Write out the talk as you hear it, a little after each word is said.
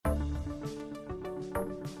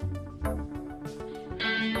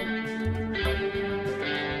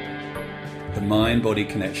the Mind Body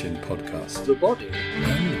Connection podcast. The body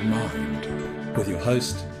and mind. With your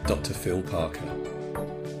host, Dr. Phil Parker.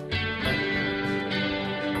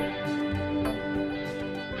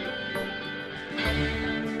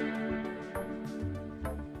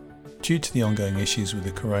 Due to the ongoing issues with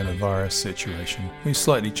the coronavirus situation, we've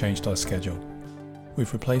slightly changed our schedule.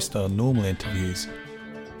 We've replaced our normal interviews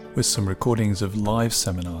with some recordings of live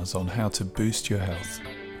seminars on how to boost your health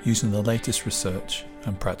using the latest research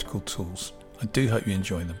and practical tools. I do hope you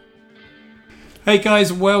enjoy them. Hey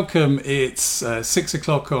guys, welcome. It's 6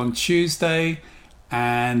 o'clock on Tuesday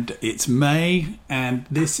and it's May, and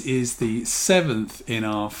this is the 7th in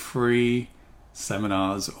our free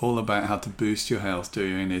seminars all about how to boost your health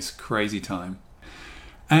during this crazy time.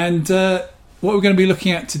 And what we're going to be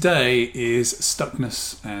looking at today is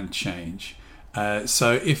stuckness and change.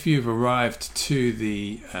 So if you've arrived to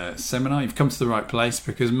the seminar, you've come to the right place,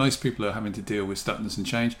 because most people are having to deal with stuckness and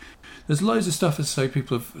change. There's loads of stuff, as I say,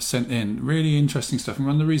 people have sent in, really interesting stuff. And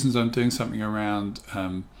one of the reasons I'm doing something around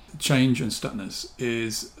change and stuckness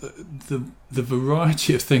is the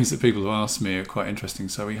variety of things that people have asked me are quite interesting.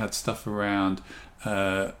 So we had stuff around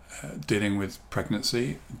dealing with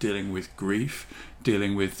pregnancy, dealing with grief,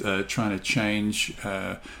 dealing with trying to change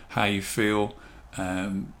how you feel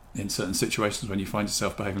in certain situations when you find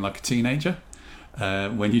yourself behaving like a teenager,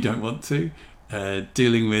 when you don't want to,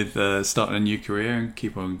 dealing with starting a new career and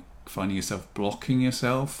keep on finding yourself blocking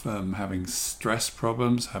yourself, having stress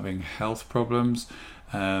problems, having health problems,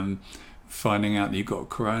 finding out that you've got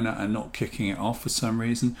corona and not kicking it off for some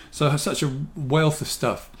reason. So I have such a wealth of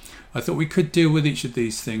stuff. I thought we could deal with each of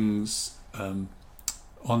these things on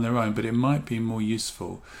their own, but it might be more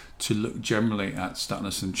useful to look generally at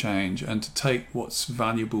stuckness and change and to take what's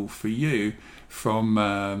valuable for you from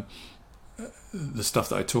the stuff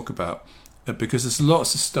that I talk about, because there's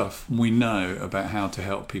lots of stuff we know about how to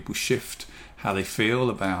help people shift how they feel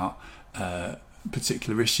about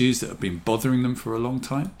particular issues that have been bothering them for a long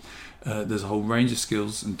time. There's a whole range of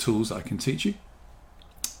skills and tools that I can teach you,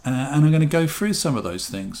 and I'm going to go through some of those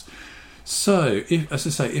things. So,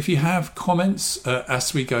 if you have comments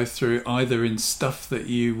as we go through, either in stuff that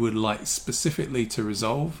you would like specifically to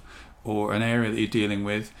resolve or an area that you're dealing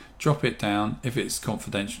with, drop it down. If it's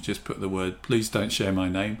confidential, just put the word, please don't share my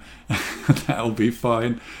name. That'll be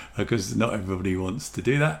fine, because not everybody wants to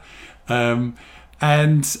do that. I'm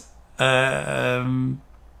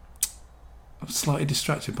slightly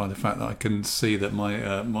distracted by the fact that I can see that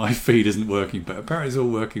my feed isn't working, but apparently it's all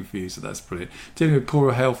working for you, so that's brilliant. Dealing with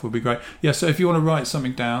poorer health would be great. Yeah, so if you want to write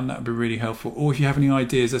something down, that would be really helpful. Or if you have any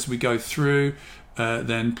ideas as we go through,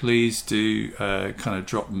 then please do kind of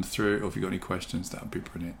drop them through. Or if you've got any questions, that would be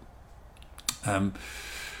brilliant.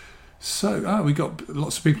 We got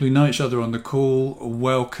lots of people who know each other on the call.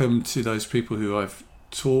 Welcome to those people who I've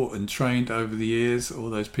taught and trained over the years, all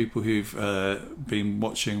those people who've been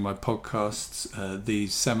watching my podcasts,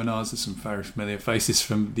 these seminars. There's some very familiar faces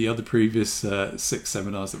from the other previous 6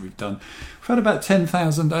 seminars that we've done. We've had about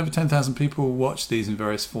over 10,000 people watch these in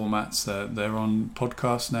various formats. They're on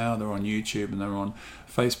podcasts now, they're on YouTube, and they're on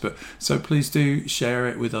Facebook. So please do share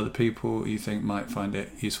it with other people you think might find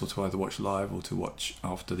it useful to either watch live or to watch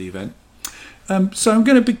after the event. So I'm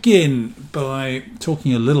going to begin by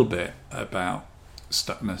talking a little bit about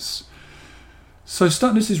stuckness. So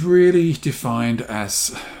stuckness is really defined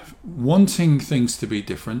as wanting things to be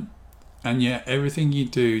different, and yet everything you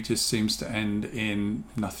do just seems to end in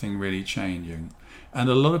nothing really changing. And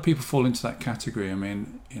a lot of people fall into that category. I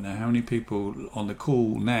mean, how many people on the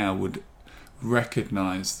call now would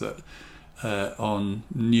recognize that on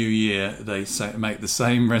New Year they make the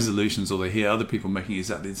same resolutions, or they hear other people making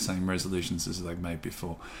exactly the same resolutions as they've made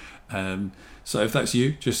before. So if that's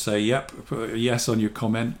you, just say yep, put a yes on your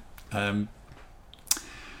comment. The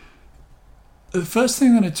first thing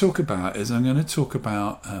I'm going to talk about is I'm going to talk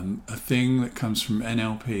about a thing that comes from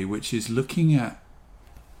NLP, which is looking at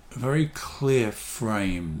very clear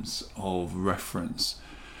frames of reference.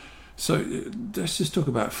 So let's just talk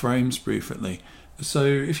about frames briefly. So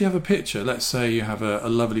if you have a picture, let's say you have a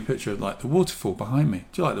lovely picture of like the waterfall behind me.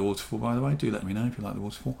 Do you like the waterfall, by the way? Do let me know if you like the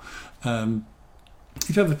waterfall.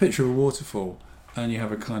 If you have a picture of a waterfall and you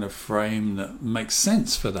have a kind of frame that makes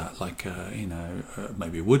sense for that, like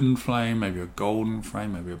maybe a wooden frame, maybe a golden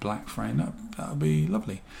frame, maybe a black frame, that would be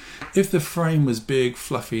lovely. If the frame was big,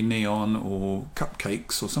 fluffy neon or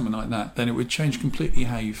cupcakes or something like that, then it would change completely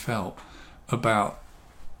how you felt about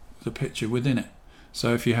the picture within it.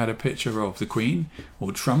 So if you had a picture of the Queen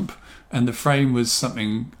or Trump and the frame was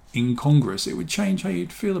something incongruous, it would change how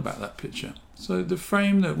you'd feel about that picture. So the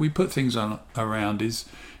frame that we put things on around is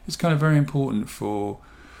kind of very important for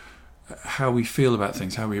how we feel about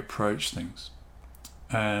things, how we approach things.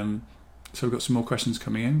 So we've got some more questions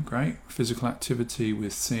coming in. Great. Physical activity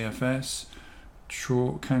with CFS.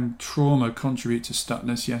 Can trauma contribute to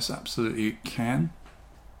stuckness? Yes, absolutely it can.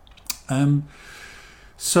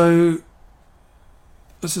 So,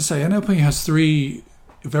 as I say, NLP has 3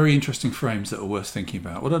 very interesting frames that are worth thinking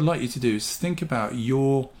about. What I'd like you to do is think about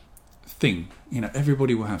your thing.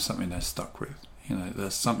 Everybody will have something they're stuck with.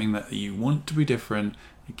 There's something that you want to be different.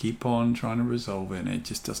 You keep on trying to resolve it, and it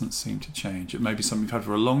just doesn't seem to change. It may be something you've had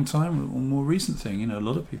for a long time, or a more recent thing. A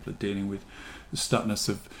lot of people are dealing with the stuckness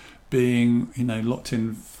of being, locked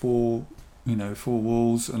in four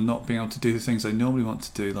walls and not being able to do the things they normally want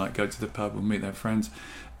to do, like go to the pub or meet their friends,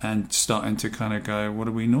 and starting to kind of go, what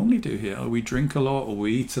do we normally do here? Oh, we drink a lot, or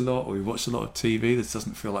we eat a lot, or we watch a lot of TV. This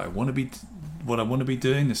doesn't feel like what I want to be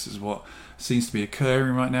doing. This is what seems to be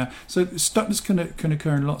occurring right now. So stuckness can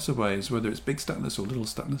occur in lots of ways, whether it's big stuckness or little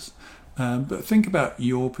stuckness. But think about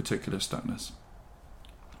your particular stuckness.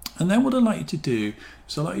 And then what I'd like you to do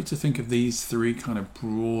is I'd like you to think of these 3 kind of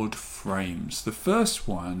broad frames. The first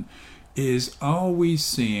one is, are we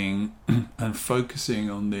seeing and focusing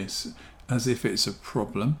on this as if it's a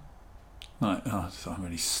problem? Like, oh, I'm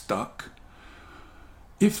really stuck.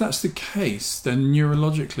 If that's the case, then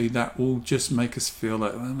neurologically that will just make us feel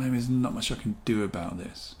like, well, maybe there's not much I can do about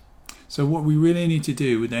this. So what we really need to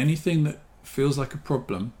do with anything that feels like a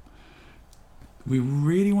problem, we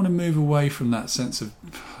really want to move away from that sense of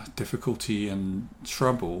difficulty and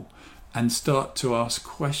trouble and start to ask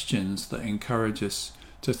questions that encourage us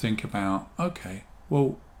to think about, okay,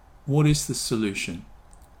 well, what is the solution?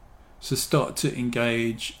 So start to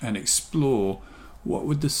engage and explore, what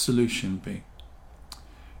would the solution be?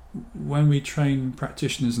 When we train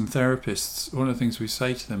practitioners and therapists, one of the things we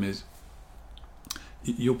say to them is,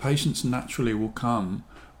 your patients naturally will come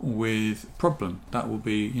with a problem. That will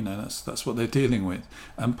be, that's what they're dealing with.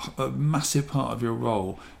 And a massive part of your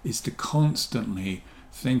role is to constantly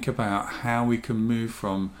think about how we can move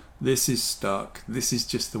from this is stuck, this is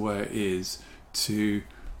just the way it is, to,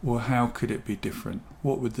 well, how could it be different?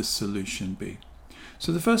 What would the solution be?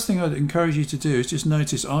 So the first thing I'd encourage you to do is just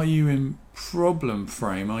notice, are you in problem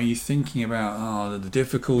frame? Are you thinking about the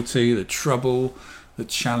difficulty, the trouble, the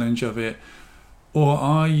challenge of it? Or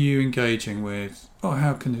are you engaging with,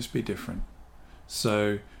 how can this be different?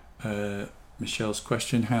 So Michelle's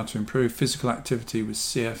question, how to improve physical activity with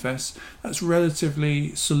CFS, that's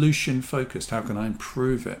relatively solution focused. How can I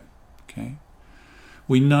improve it? Okay.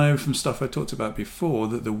 We know from stuff I talked about before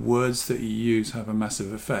that the words that you use have a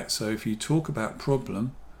massive effect. So if you talk about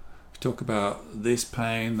problem, if you talk about this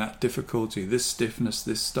pain, that difficulty, this stiffness,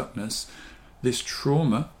 this stuckness, this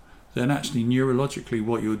trauma, then actually neurologically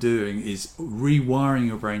what you're doing is rewiring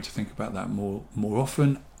your brain to think about that more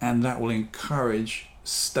often, and that will encourage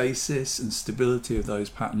stasis and stability of those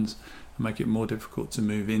patterns and make it more difficult to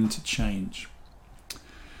move into change.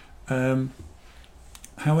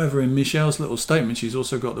 However, in Michelle's little statement, she's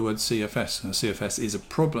also got the word CFS. Now, CFS is a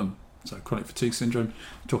problem. So chronic fatigue syndrome,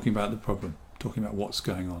 talking about the problem, talking about what's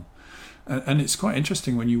going on. And it's quite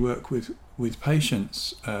interesting when you work with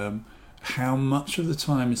patients, how much of the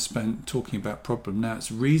time is spent talking about problem. Now,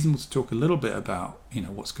 it's reasonable to talk a little bit about,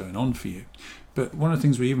 what's going on for you. But one of the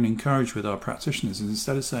things we even encourage with our practitioners is,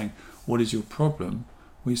 instead of saying, what is your problem?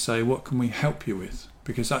 We say, what can we help you with?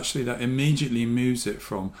 Because actually that immediately moves it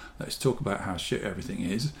from, let's talk about how shit everything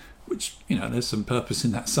is, which, there's some purpose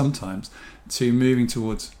in that sometimes, to moving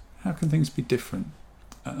towards, how can things be different?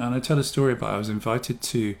 And I tell a story about, I was invited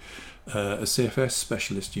to a CFS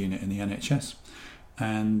specialist unit in the NHS,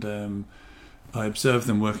 and I observed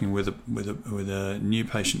them working with a new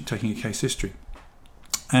patient, taking a case history.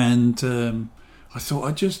 And I thought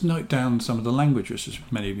I'd just note down some of the language, which, as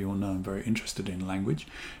many of you will know, I'm very interested in language.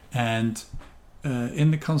 And in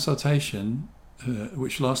the consultation,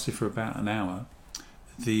 which lasted for about an hour,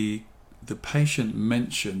 the patient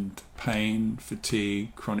mentioned pain,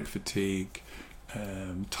 fatigue, chronic fatigue,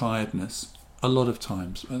 tiredness a lot of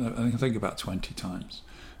times. I think about 20 times.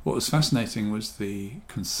 What was fascinating was the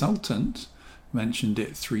consultant mentioned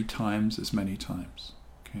it 3 times as many times.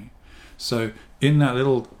 Okay, so in that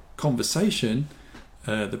little conversation,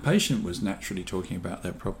 the patient was naturally talking about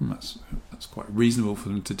their problem. That's quite reasonable for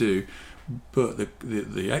them to do, but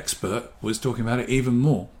the expert was talking about it even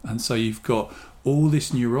more. And so you've got all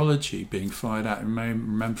this neurology being fired out.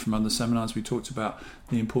 Remember from other seminars we talked about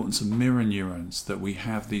the importance of mirror neurons, that we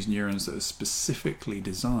have these neurons that are specifically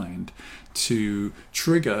designed to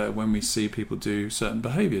trigger when we see people do certain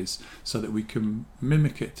behaviours, so that we can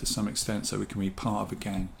mimic it to some extent, so we can be part of a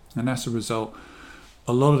gang. And as a result,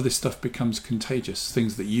 a lot of this stuff becomes contagious.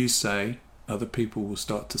 Things that you say other people will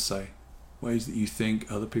start to say, ways that you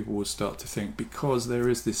think, other people will start to think, because there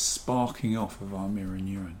is this sparking off of our mirror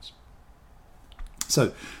neurons.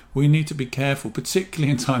 So we need to be careful,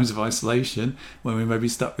 particularly in times of isolation, when we may be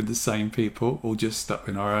stuck with the same people or just stuck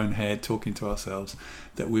in our own head talking to ourselves,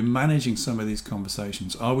 that we're managing some of these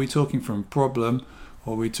conversations. Are we talking from problem,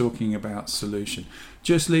 or are we talking about solution?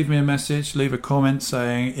 Just leave me a message, leave a comment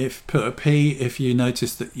saying, put a P if you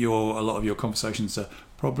notice that a lot of your conversations are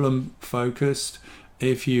problem focused.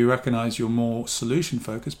 If you recognise you're more solution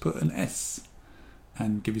focused, put an S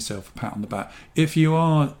and give yourself a pat on the back. If you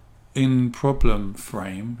are in problem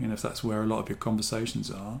frame, if that's where a lot of your conversations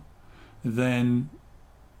are, then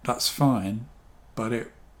that's fine, but it's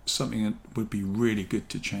something that would be really good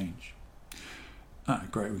to change.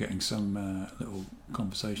 Great, we're getting some little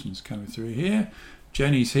conversations coming through here.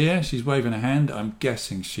 Jenny's here, she's waving a hand. I'm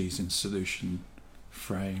guessing she's in solution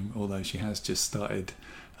frame, although she has just started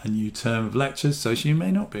a new term of lectures, so she may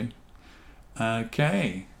not be.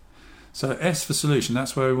 Okay, so S for solution,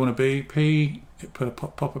 that's where we want to be. P,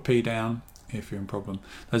 pop a P down if you're in problem.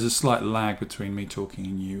 There's a slight lag between me talking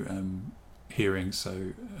and you hearing,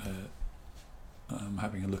 so I'm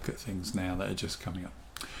having a look at things now that are just coming up.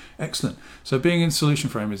 Excellent. So being in solution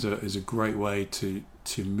frame is a great way to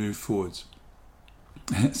move forwards.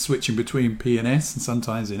 Switching between P and S, and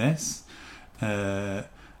sometimes in S.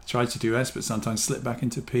 Try to do S, but sometimes slip back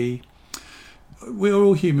into P. We're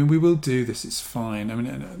all human. We will do this. It's fine. I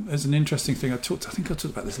mean, there's an interesting thing I think I talked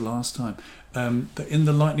about this last time. That in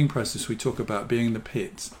the lightning process, we talk about being in the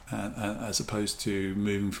pit as opposed to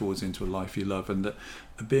moving forwards into a life you love, and that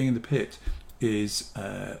being in the pit is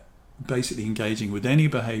basically engaging with any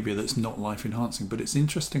behaviour that's not life enhancing. But it's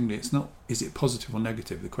interestingly, it's not. Is it positive or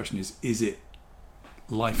negative? The question is it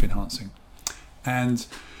life enhancing? And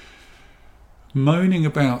moaning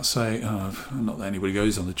about, say, not that anybody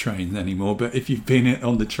goes on the train anymore, but if you've been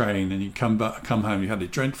on the train and you come home, you had a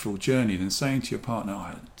dreadful journey, then saying to your partner, I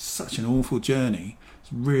had such an awful journey,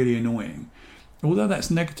 it's really annoying. Although that's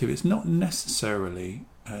negative, it's not necessarily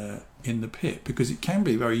in the pit, because it can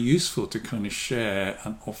be very useful to kind of share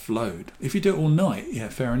and offload. If you do it all night, yeah,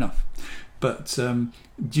 fair enough. But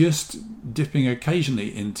just dipping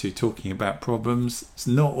occasionally into talking about problems, it's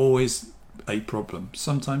not always a problem.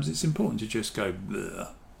 Sometimes it's important to just go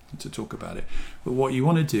to talk about it. But what you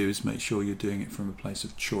want to do is make sure you're doing it from a place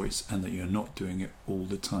of choice and that you're not doing it all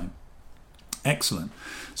the time. Excellent.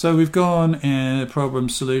 So we've gone in problem,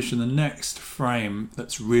 solution. The next frame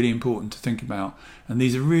that's really important to think about, and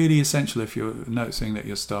these are really essential if you're noticing that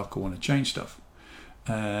you're stuck or want to change stuff.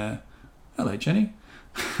 Hello, Jenny.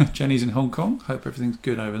 Jenny's in Hong Kong. Hope everything's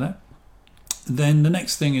good over there. Then the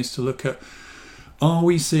next thing is to look at, are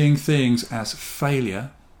we seeing things as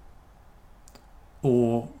failure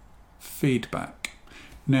or feedback?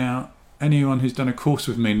 Now, anyone who's done a course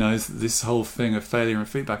with me knows that this whole thing of failure and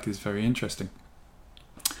feedback is very interesting.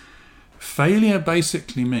 Failure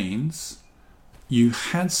basically means you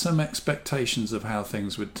had some expectations of how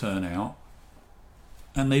things would turn out,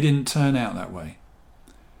 and they didn't turn out that way.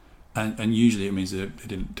 And usually it means that it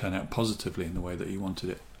didn't turn out positively in the way that you wanted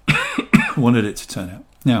it to turn out.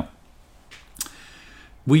 Now,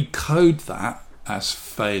 we code that as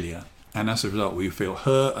failure, and as a result we feel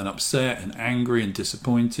hurt and upset and angry and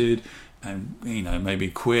disappointed, and maybe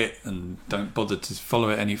quit and don't bother to follow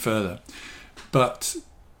it any further. But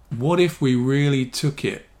what if we really took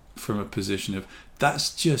it from a position of,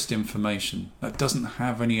 that's just information, that doesn't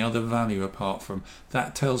have any other value apart from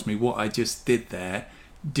that tells me what I just did there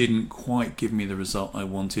didn't quite give me the result I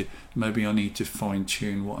wanted. Maybe I need to fine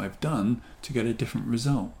tune what I've done to get a different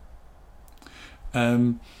result.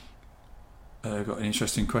 I've got an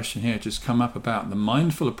interesting question here just come up about the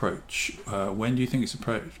mindful approach. When do you think it's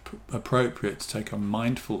appropriate to take a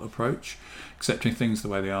mindful approach, accepting things the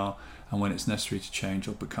way they are, and when it's necessary to change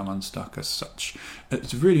or become unstuck as such?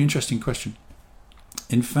 It's a really interesting question.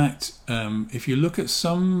 In fact, if you look at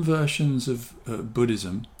some versions of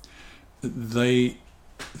Buddhism, they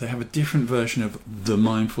have a different version of the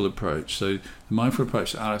mindful approach. So the mindful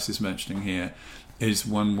approach that Alice is mentioning here is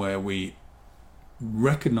one where we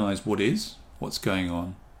recognize what's going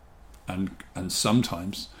on, and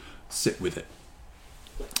sometimes sit with it.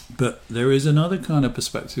 But there is another kind of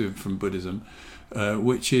perspective from Buddhism,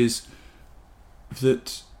 which is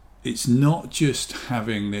that it's not just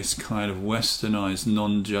having this kind of westernized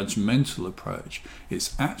non-judgmental approach,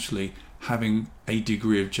 it's actually having a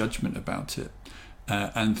degree of judgment about it,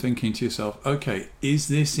 and thinking to yourself, okay, is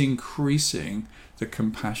this increasing the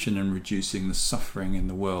compassion and reducing the suffering in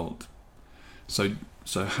the world? So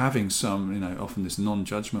having some, often this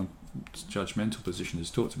non-judgmental judgmental position as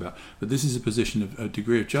talked about, but this is a position of a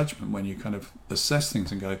degree of judgment when you kind of assess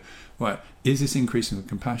things and go, right, is this increasing the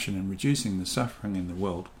compassion and reducing the suffering in the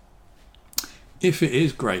world? If it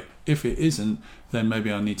is, great. If it isn't, then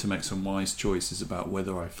maybe I need to make some wise choices about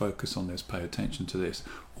whether I focus on this, pay attention to this,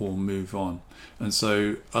 or move on. And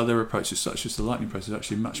so other approaches such as the lightning process is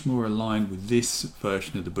actually much more aligned with this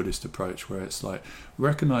version of the Buddhist approach, where it's like,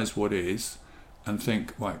 recognize what is and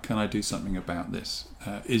think, right, can I do something about this?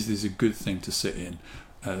 Is this a good thing to sit in?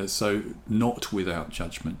 So not without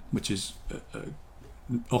judgment, which is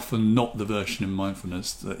often not the version of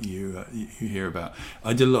mindfulness that you hear about.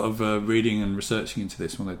 I did a lot of reading and researching into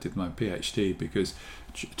this when I did my PhD, because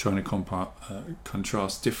trying to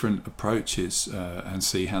contrast different approaches and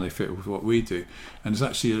see how they fit with what we do. And there's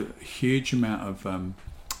actually a huge amount of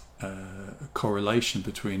correlation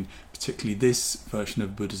between particularly this version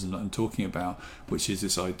of Buddhism that I'm talking about, which is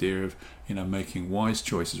this idea of making wise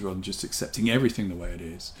choices rather than just accepting everything the way it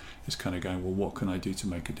is. It's kind of going, well, what can I do to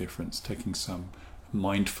make a difference? Taking some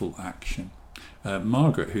mindful action.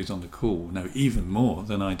 Margaret, who's on the call, will know even more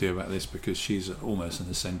than I do about this, because she's almost an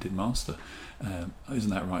ascended master.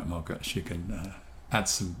 Isn't that right, Margaret? She can add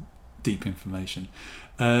some deep information.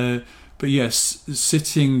 But yes,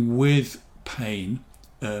 sitting with pain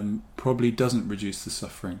probably doesn't reduce the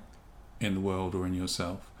suffering in the world or in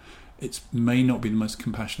yourself. It may not be the most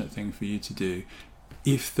compassionate thing for you to do.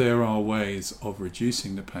 If there are ways of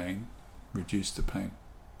reducing the pain, reduce the pain.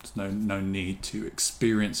 There's no need to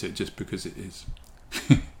experience it just because it is.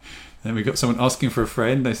 Then we've got someone asking for a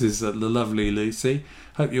friend. This is the lovely Lucy.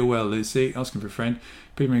 Hope you're well, Lucy. Asking for a friend.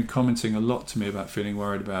 People have been commenting a lot to me about feeling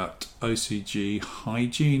worried about OCG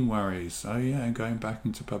hygiene worries. Oh yeah, and going back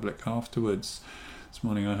into public afterwards. This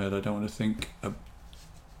morning I heard I don't think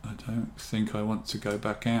I want to go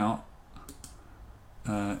back out.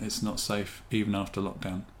 It's not safe even after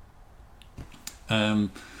lockdown.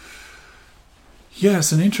 Yeah,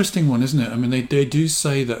 it's an interesting one, isn't it? I mean, they do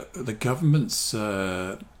say that the government's,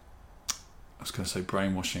 I was going to say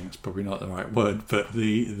brainwashing, it's probably not the right word, but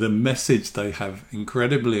the message they have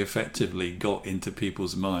incredibly effectively got into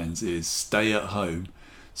people's minds is stay at home,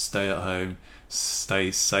 stay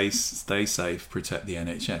safe, protect the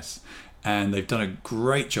NHS. And they've done a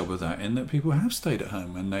great job of that, in that people have stayed at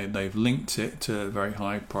home, and they've linked it to a very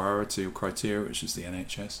high priority or criteria, which is the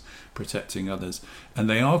NHS protecting others. And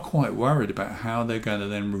they are quite worried about how they're going to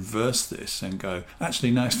then reverse this and go,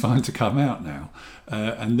 actually, no, it's fine to come out now.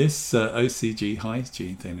 And this OCG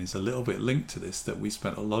hygiene thing is a little bit linked to this, that we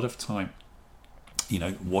spent a lot of time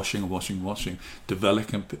washing,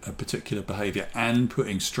 developing a particular behaviour and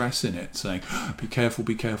putting stress in it, saying, be careful,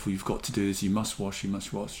 you've got to do this, you must wash.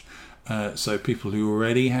 So people who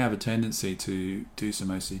already have a tendency to do some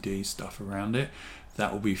OCD stuff around it,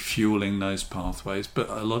 that will be fueling those pathways. But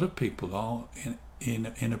a lot of people are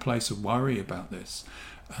in a place of worry about this.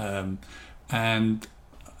 And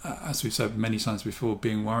as we've said many times before,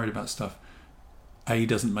 being worried about stuff, A,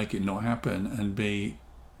 doesn't make it not happen, and B,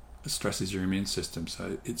 stresses your immune system,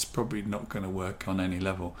 so it's probably not going to work on any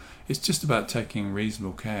level. It's just about taking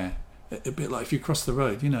reasonable care. A bit like if you cross the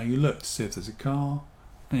road, you look to see if there's a car,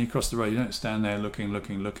 and you cross the road. You don't stand there looking,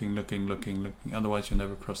 otherwise you'll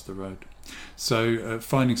never cross the road. So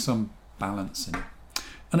finding some balance in it.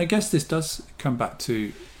 And I guess this does come back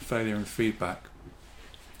to failure and feedback.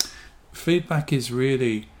 Feedback is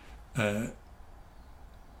really okay,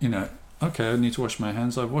 I need to wash my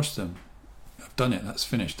hands, I've washed them, I've done it, that's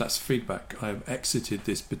finished, that's feedback. I've exited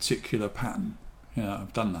this particular pattern,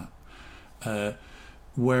 I've done that.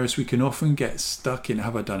 Whereas we can often get stuck in,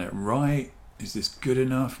 have I done it right? Is this good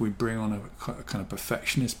enough? We bring on a kind of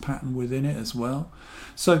perfectionist pattern within it as well.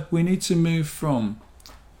 So we need to move from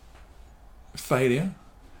failure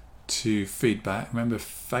to feedback. Remember,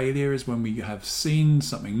 failure is when we have seen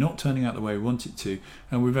something not turning out the way we want it to,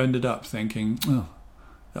 and we've ended up thinking, oh,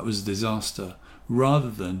 that was a disaster,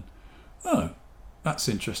 rather than, oh, that's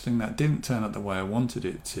interesting, that didn't turn out the way I wanted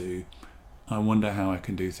it to. I wonder how I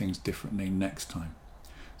can do things differently next time.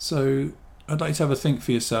 So I'd like to have a think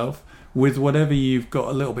for yourself with whatever you've got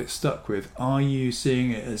a little bit stuck with. Are you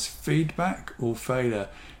seeing it as feedback or failure?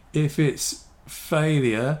 If it's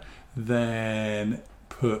failure, then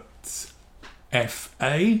put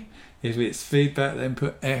FA. If it's feedback, then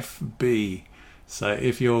put FB. So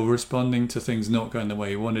if you're responding to things not going the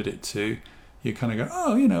way you wanted it to, you kind of go,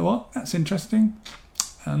 oh, you know what, that's interesting.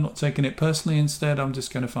 I'm not taking it personally. Instead, I'm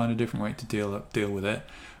just going to find a different way to deal with it.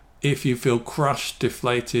 If you feel crushed,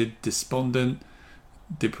 deflated, despondent,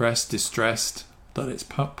 depressed, distressed, that it's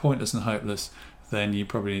pointless and hopeless, then you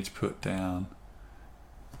probably need to put down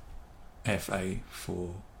FA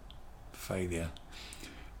for failure.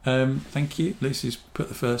 Thank you. Lucy's put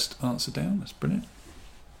the first answer down. That's brilliant.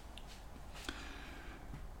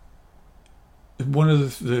 One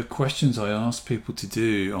of the questions I ask people to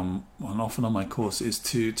do often on my course is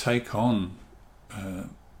to take on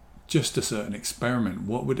just a certain experiment.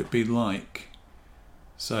 What would it be like?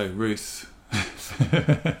 So Ruth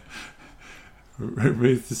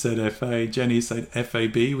said FA. Jenny said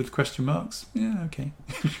FAB with question marks. Yeah, okay.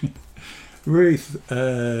 Ruth,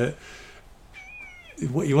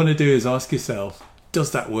 what you want to do is ask yourself, does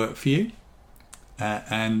that work for you?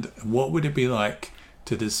 And what would it be like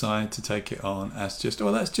to decide to take it on as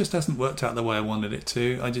that just hasn't worked out the way I wanted it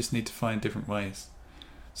to. I just need to find different ways.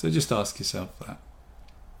 So just ask yourself that.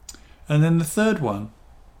 And then the third one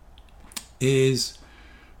is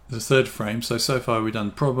the third frame. So far we've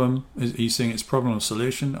done problem. Are you seeing it's problem or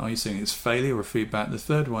solution? Are you seeing it's failure or feedback? The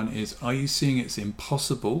third one is, are you seeing it's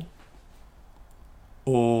impossible,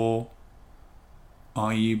 or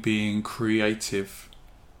are you being creative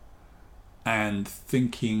and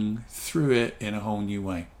thinking through it in a whole new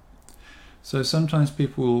way? So sometimes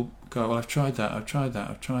people will go, well, I've tried that.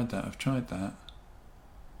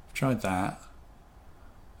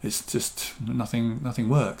 It's just nothing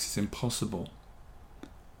works. It's impossible.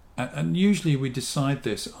 And usually we decide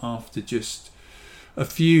this after just a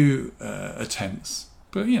few attempts.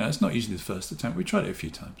 But, it's not usually the first attempt. We tried it a few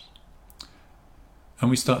times. And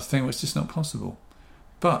we start to think, well, it's just not possible.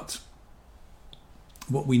 But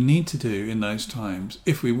what we need to do in those times,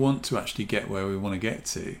 if we want to actually get where we want to get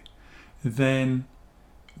to, then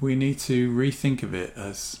we need to rethink of it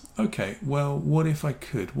as, okay, well, what if I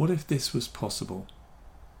could? What if this was possible?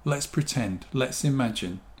 Let's pretend, let's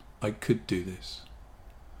imagine I could do this.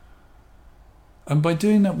 And by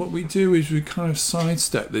doing that, what we do is we kind of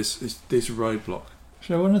sidestep this roadblock.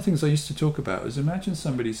 So one of the things I used to talk about is, imagine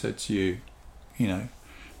somebody said to you,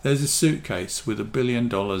 there's a suitcase with $1 billion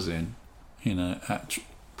in, at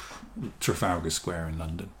Trafalgar Square in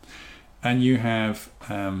London, and you have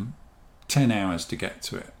 10 hours to get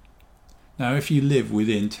to it. Now, if you live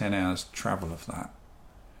within 10 hours travel of that,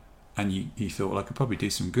 and you thought, well, I could probably do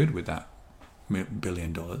some good with that $1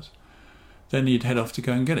 billion, then you'd head off to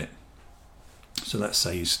go and get it. So let's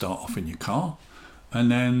say you start off in your car, and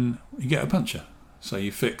then you get a puncture. So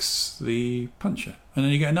you fix the puncture, and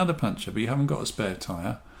then you get another puncture, but you haven't got a spare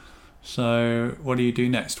tyre. So what do you do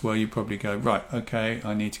next? Well, you probably go, right, okay,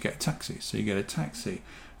 I need to get a taxi. So you get a taxi,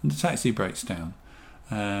 and the taxi breaks down.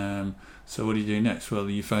 So what do you do next? Well,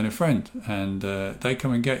 you phone a friend, and they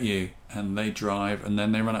come and get you, and they drive, and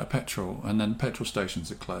then they run out of petrol, and then petrol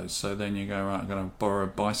stations are closed. So then you go, right, I'm going to borrow a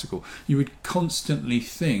bicycle. You would constantly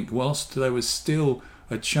think, whilst there was still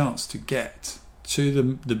a chance to get to the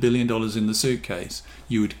 $1 billion in the suitcase,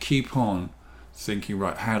 you would keep on thinking,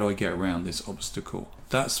 right, how do I get around this obstacle?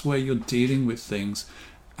 That's where you're dealing with things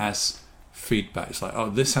as feedback. It's like, oh,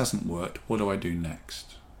 this hasn't worked. What do I do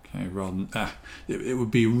next? Okay, rather than, it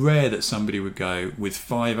would be rare that somebody would go with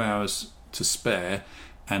 5 hours to spare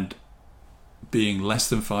and being less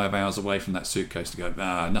than 5 hours away from that suitcase to go,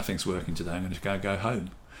 nothing's working today, I'm going to go home.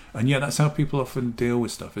 And yeah, that's how people often deal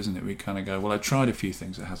with stuff, isn't it? We kind of go, well, I tried a few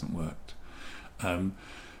things, it hasn't worked.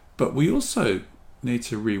 But we also need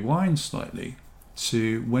to rewind slightly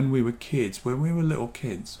to when we were kids, when we were little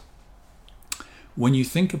kids. When you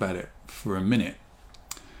think about it for a minute,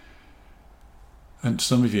 and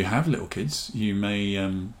some of you have little kids, you may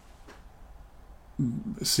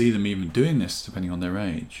see them even doing this depending on their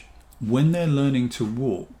age. When they're learning to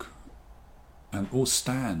walk or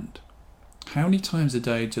stand, how many times a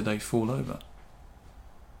day do they fall over?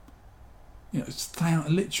 It's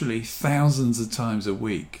literally thousands of times a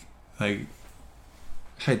week. They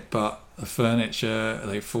headbutt the furniture,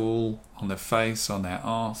 they fall on their face, on their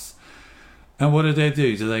arse. And what do?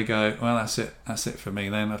 Do they go, well, that's it for me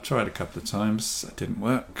then. I've tried a couple of times, it didn't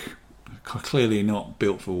work. Clearly not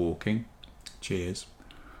built for walking. Cheers.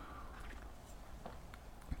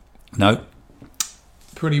 No.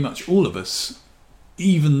 Pretty much all of us,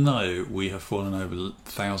 even though we have fallen over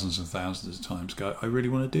thousands and thousands of times, go, I really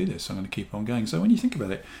want to do this, I'm going to keep on going. So when you think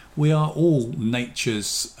about it, we are all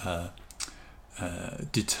nature's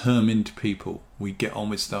determined people. We get on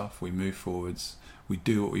with stuff, we move forwards, we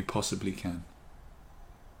do what we possibly can.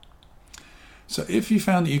 So if you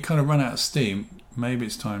found that you kind of run out of steam, maybe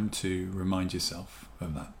it's time to remind yourself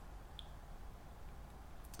of that.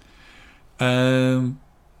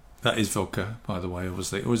 That is vodka, by the way,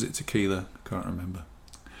 obviously. Or is it tequila? I can't remember.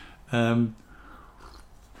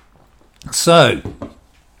 So,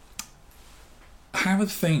 have a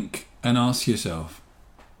think and ask yourself,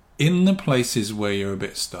 in the places where you're a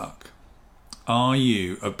bit stuck, Are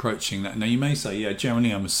you approaching that? Now, you may say, yeah,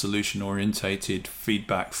 generally I'm a solution-orientated,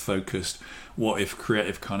 feedback-focused, what-if,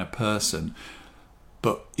 creative kind of person.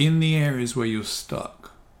 But in the areas where you're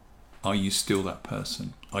stuck, are you still that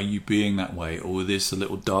person? Are you being that way? Or is this a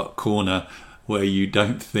little dark corner where you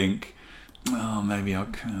don't think, oh, maybe I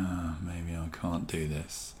can't do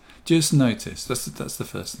this? Just notice. That's the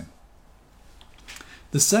first thing.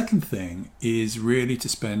 The second thing is really to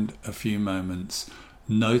spend a few moments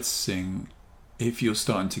noticing if you're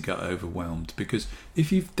starting to get overwhelmed. Because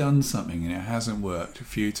if you've done something and it hasn't worked a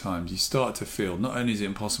few times, you start to feel not only is it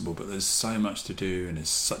impossible, but there's so much to do and it's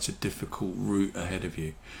such a difficult route ahead of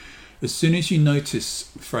you. As soon as you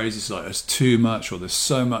notice phrases like there's too much or there's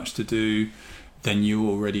so much to do, then you're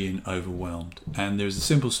already overwhelmed. And there's a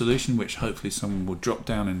simple solution which hopefully someone will drop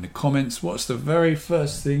down in the comments. What's the very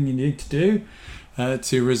first thing you need to do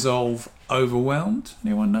to resolve overwhelmed?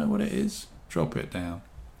 Anyone know what it is? Drop it down.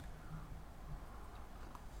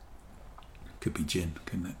 Could be gin,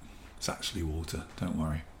 couldn't it? It's actually water, don't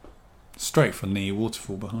worry. Straight from the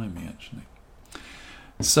waterfall behind me, actually.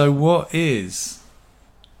 So what is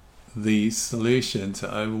the solution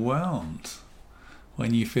to overwhelmed?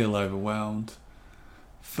 When you feel overwhelmed,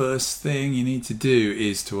 first thing you need to do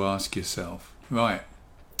is to ask yourself, right,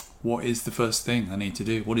 what is the first thing I need to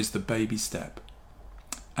do? What is the baby step?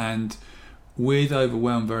 And with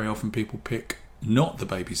overwhelm, very often people pick not the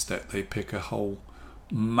baby step, they pick a whole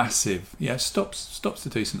massive, stop's a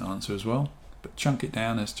decent answer as well, but chunk it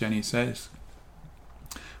down, as Jenny says.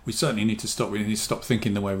 We certainly need to stop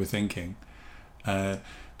thinking the way we're thinking. But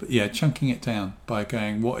yeah, chunking it down by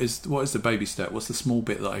going, what is the baby step? What's the small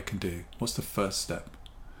bit that I can do? What's the first step?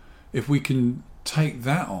 If we can take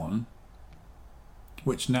that on,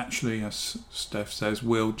 which naturally, as Steph says,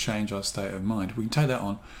 will change our state of mind. If we can take that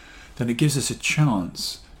on, then it gives us a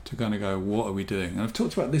chance to kind of go, what are we doing? And I've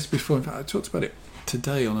talked about this before. In fact, I talked about it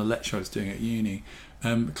today on a lecture I was doing at uni.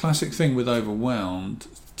 Classic thing with overwhelmed,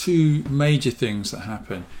 two major things that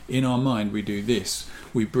happen. In our mind, we do this.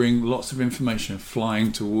 We bring lots of information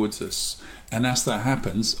flying towards us. And as that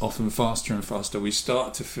happens, often faster and faster, we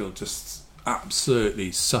start to feel just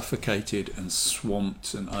absolutely suffocated and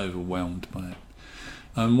swamped and overwhelmed by it.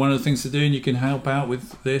 And one of the things to do, and you can help out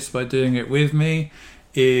with this by doing it with me,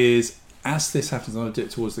 is as this happens, I'll do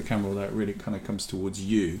it towards the camera, although it really kind of comes towards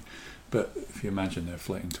you, but if you imagine they're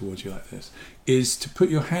floating towards you like this, is to put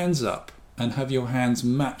your hands up and have your hands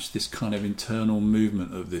match this kind of internal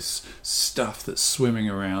movement of this stuff that's swimming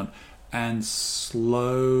around, and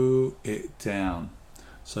slow it down.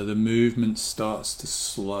 So the movement starts to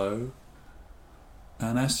slow.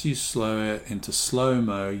 And as you slow it into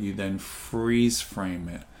slow-mo, you then freeze frame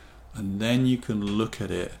it. And then you can look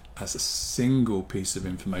at it as a single piece of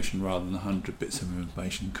information rather than 100 bits of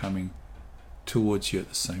information coming towards you at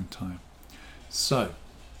the same time. So,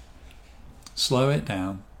 slow it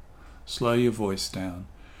down, slow your voice down,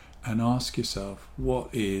 and ask yourself, what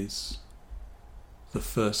is the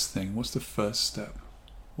first thing? What's the first step?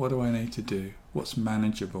 What do I need to do? What's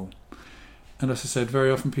manageable? And as I said,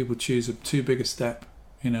 very often people choose a too big a step.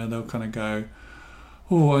 They'll kind of go,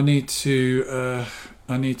 oh, I need to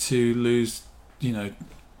lose,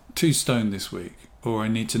 2 stone this week, or I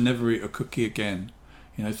need to never eat a cookie again.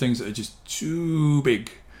 Things that are just too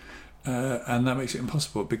big, and that makes it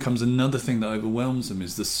impossible. It becomes another thing that overwhelms them.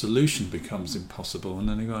 Is the solution becomes impossible, and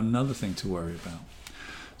then they've got another thing to worry about.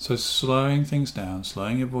 So slowing things down,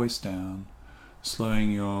 slowing your voice down,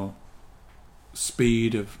 slowing your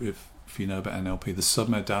speed of, if you know about NLP, the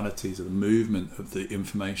submodalities of the movement of the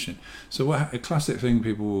information. So a classic thing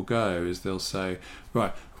people will go is they'll say,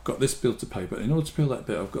 right, I've got this bill to pay, but in order to pay that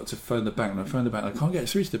bit, I've got to phone the bank, and I phone the bank, I can't get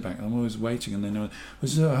through to the bank, and I'm always waiting, and then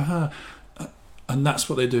and that's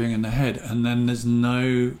what they're doing in their head, and then there's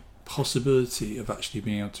no possibility of actually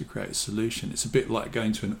being able to create a solution. It's a bit like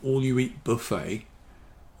going to an all-you-can-eat buffet,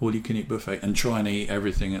 and trying to eat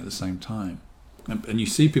everything at the same time. And you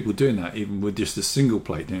see people doing that even with just a single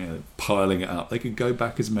plate, piling it up. They could go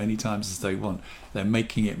back as many times as they want. They're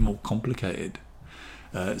making it more complicated.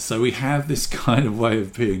 So we have this kind of way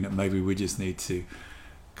of being that maybe we just need to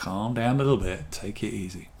calm down a little bit, take it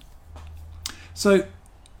easy. So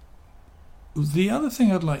the other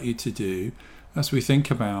thing I'd like you to do as we think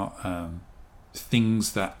about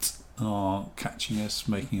things that are catching us,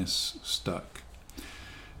 making us stuck,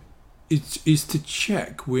 is to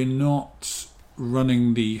check we're not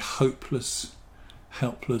running the hopeless,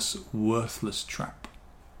 helpless, worthless trap.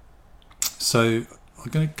 So I'm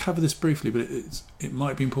going to cover this briefly, but it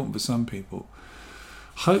might be important for some people.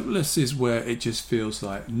 Hopeless is where it just feels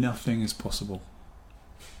like nothing is possible.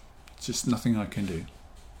 Just nothing I can do.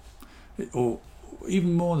 Or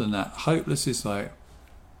even more than that, hopeless is like,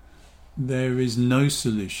 there is no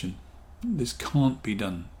solution. This can't be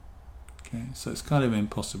done. Okay, so it's kind of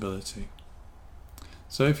impossibility.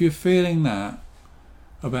 So if you're feeling that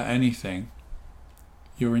about anything,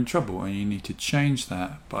 you're in trouble, and you need to change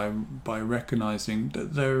that by recognizing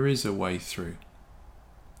that there is a way through.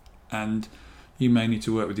 And you may need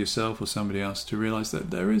to work with yourself or somebody else to realize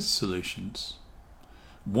that there is solutions.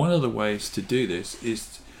 One of the ways to do this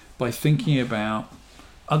is by thinking about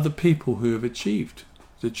other people who have achieved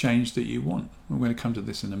the change that you want. I'm going to come to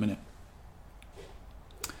this in a minute.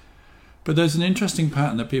 But there's an interesting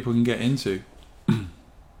pattern that people can get into.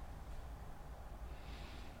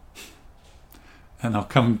 And I'll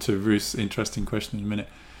come to Ruth's interesting question in a minute,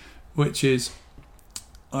 which is,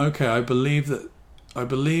 okay, I believe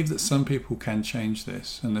that some people can change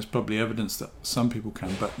this, and there's probably evidence that some people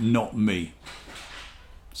can, but not me.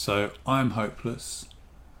 So I'm hopeless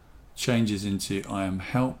changes into I am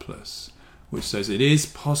helpless, which says it is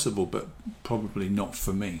possible, but probably not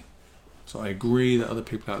for me. So I agree that other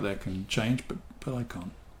people out there can change, but I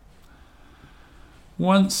can't.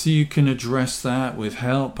 Once you can address that with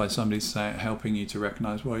help, by somebody helping you to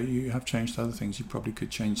recognize, well, you have changed other things, you probably could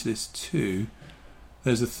change this too.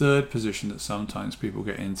 There's a third position that sometimes people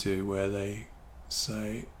get into where they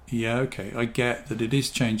say, yeah, okay, I get that it is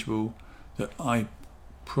changeable, that I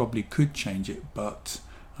probably could change it, but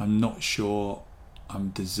I'm not sure I'm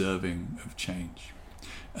deserving of change.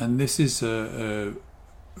 And this is a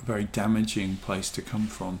very damaging place to come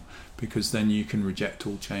from, because then you can reject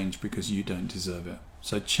all change because you don't deserve it.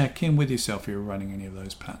 So check in with yourself if you're running any of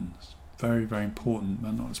those patterns. Very, very important.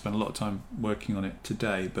 I'm not going to spend a lot of time working on it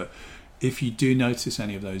today, but if you do notice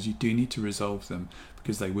any of those, you do need to resolve them,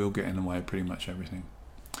 because they will get in the way of pretty much everything.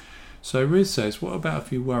 So Ruth says, what about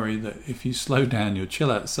if you worry that if you slow down, you'll chill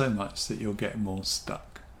out so much that you'll get more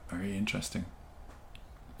stuck? Very interesting.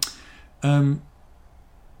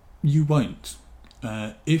 You won't.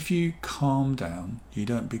 If you calm down, you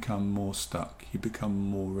don't become more stuck. You become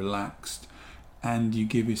more relaxed, and you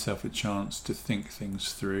give yourself a chance to think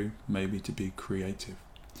things through, maybe to be creative.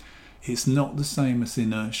 It's not the same as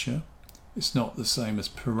inertia. It's not the same as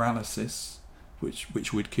paralysis,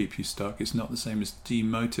 which would keep you stuck. It's not the same as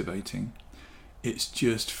demotivating. It's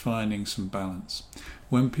just finding some balance.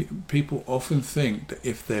 When people often think that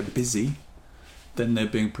if they're busy, then they're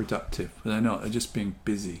being productive. But they're not. They're just being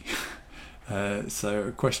busy. So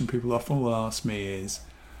a question people often will ask me is,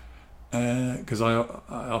 because I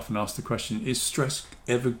often ask the question, is stress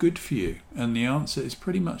ever good for you? And the answer is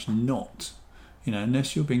pretty much not.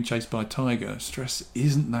 Unless you're being chased by a tiger, stress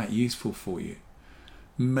isn't that useful for you.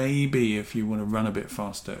 Maybe if you want to run a bit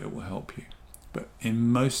faster, it will help you. But in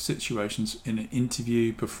most situations, in an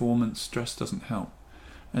interview, performance, stress doesn't help.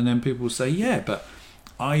 And then people will say, yeah, but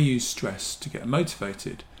I use stress to get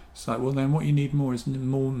motivated. It's like, well, then what you need more is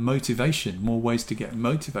more motivation, more ways to get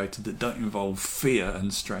motivated that don't involve fear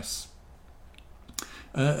and stress.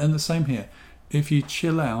 And the same here. If you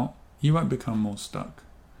chill out, you won't become more stuck.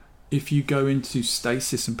 If you go into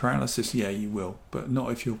stasis and paralysis, yeah, you will, but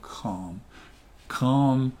not if you're calm.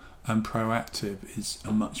 Calm and proactive is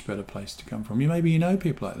a much better place to come from. Maybe you know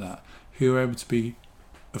people like that who are able to be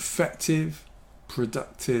effective,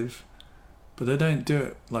 productive, but they don't do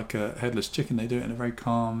it like a headless chicken. They do it in a very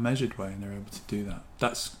calm, measured way, and they're able to do that.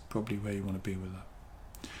 That's probably where you want to be with that.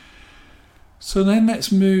 So then let's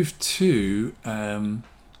move to, I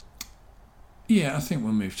think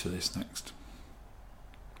we'll move to this next,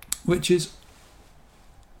 which is,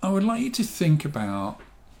 I would like you to think about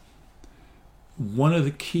one of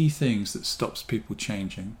the key things that stops people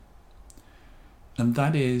changing, and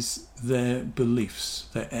that is their beliefs,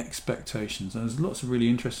 their expectations. And there's lots of really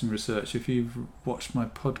interesting research. If you've watched my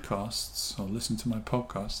podcasts or listened to my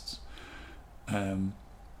podcasts,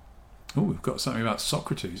 we've got something about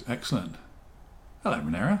Socrates. Excellent. Hello,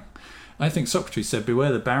 Monera. I think Socrates said,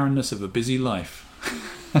 beware the barrenness of a busy life.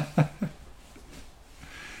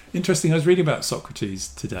 Interesting, I was reading about Socrates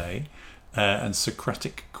today and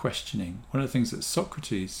Socratic questioning. One of the things that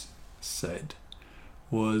Socrates said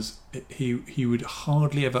was he would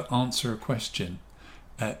hardly ever answer a question,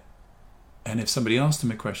 and if somebody asked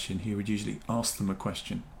him a question, he would usually ask them a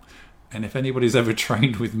question. And if anybody's ever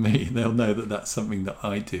trained with me, they'll know that that's something that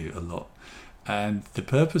I do a lot. And the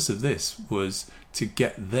purpose of this was to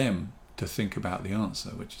get them to think about the answer,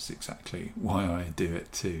 which is exactly why I do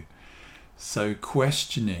it too. So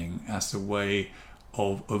questioning as a way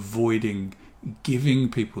of avoiding giving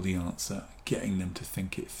people the answer, getting them to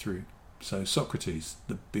think it through. So Socrates,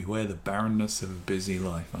 beware the barrenness of a busy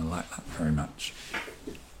life. I like that very much.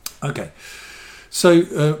 Okay,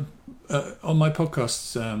 so on my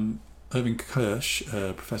podcasts, Erwin Kirsch,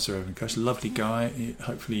 Professor Erwin Kirsch, lovely guy.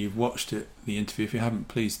 Hopefully you've watched the interview. If you haven't,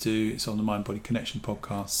 please do. It's on the Mind Body Connection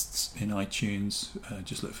podcasts in iTunes.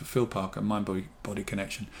 Just look for Phil Parker, Mind Body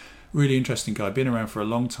Connection. Really interesting guy. Been around for a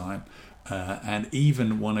long time, and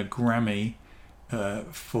even won a Grammy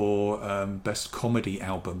for Best Comedy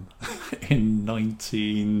Album in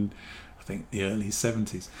the early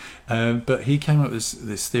 70s. But he came up with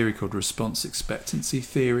this theory called response expectancy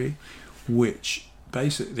theory, which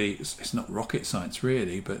basically, it's not rocket science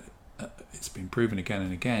really, but it's been proven again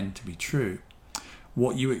and again to be true.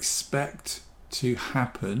 What you expect to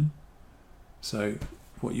happen, so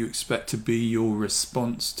what you expect to be your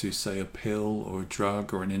response to, say, a pill or a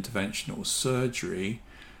drug or an intervention or surgery,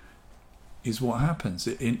 is what happens.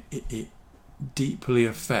 It deeply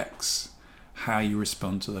affects how you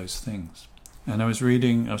respond to those things. And I was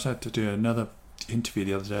had to do another interview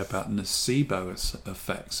the other day about nocebo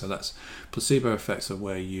effects. So that's placebo effects are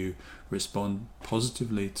where you respond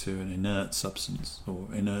positively to an inert substance or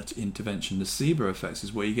inert intervention. Nocebo effects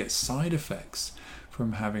is where you get side effects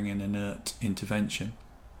from having an inert intervention.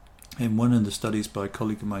 In one of the studies by a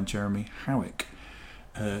colleague of mine, Jeremy Howick,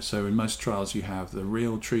 so in most trials you have the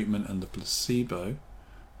real treatment and the placebo.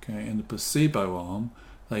 Okay, in the placebo arm,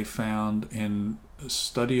 they found in a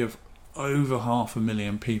study of over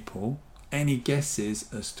 500,000 people, any guesses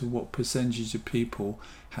as to what percentage of people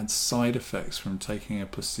had side effects from taking a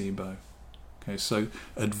placebo? Okay, so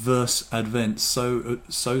adverse events so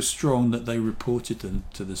strong that they reported them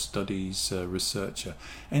to the study's researcher.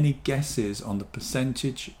 Any guesses on the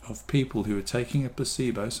percentage of people who were taking a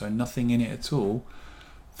placebo, so nothing in it at all,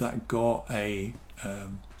 that got a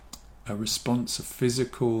response, a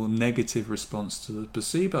physical negative response to the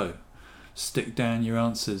placebo? Stick down your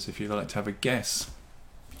answers if you'd like to have a guess.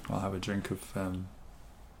 I'll have a drink of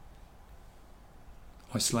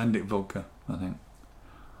Icelandic vodka, I think.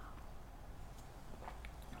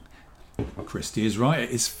 Christy is right. It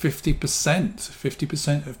is 50%.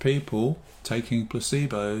 50% of people taking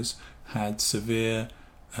placebos had severe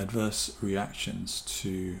adverse reactions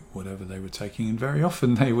to whatever they were taking, and very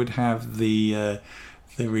often they would have the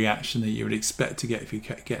reaction that you would expect to get if you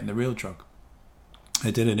kept getting the real drug.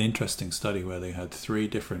 They did an interesting study where they had 3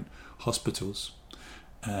 different hospitals,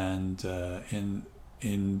 and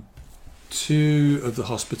in 2 of the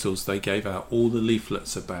hospitals they gave out all the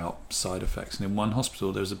leaflets about side effects, and in one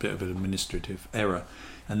hospital there was a bit of an administrative error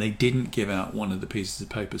and they didn't give out one of the pieces of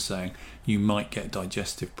paper saying you might get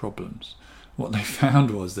digestive problems. What they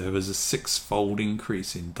found was there was a 6-fold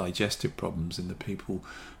increase in digestive problems in the people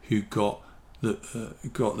who got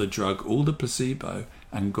the drug, all the placebo,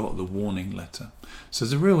 and got the warning letter. So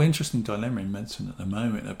there's a real interesting dilemma in medicine at the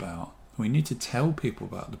moment about we need to tell people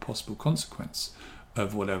about the possible consequence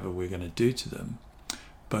of whatever we're going to do to them,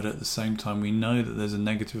 but at the same time we know that there's a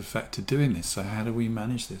negative effect to doing this. So how do we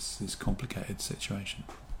manage this complicated situation?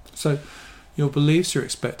 So your beliefs, your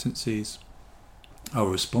expectancies are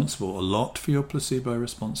responsible a lot for your placebo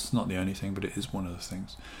response. It's not the only thing, but it is one of the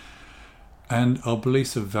things. And our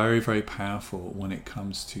beliefs are very, very powerful when it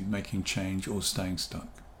comes to making change or staying stuck.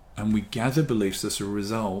 And we gather beliefs as a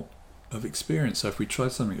result of experience. So if we try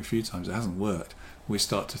something a few times, it hasn't worked, we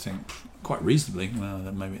start to think quite reasonably, well,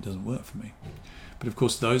 then maybe it doesn't work for me. But of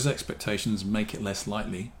course, those expectations make it less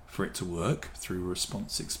likely for it to work through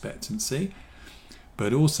response expectancy,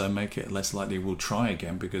 but also make it less likely we'll try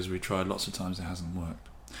again because we tried lots of times, it hasn't worked.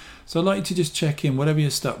 So I'd like you to just check in, whatever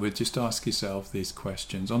you're stuck with, just ask yourself these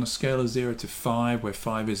questions. On a scale of 0 to 5, where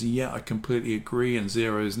 5 is, yeah, I completely agree, and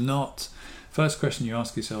 0 is not. First question you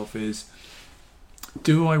ask yourself is,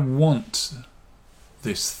 do I want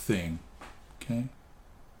this thing? Okay?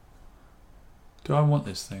 Do I want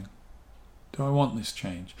this thing? Do I want this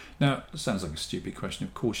change? Now, it sounds like a stupid question.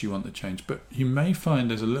 Of course you want the change, but you may find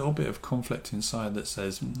there's a little bit of conflict inside that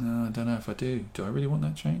says, no, I don't know if I do. Do I really want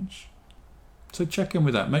that change? So check in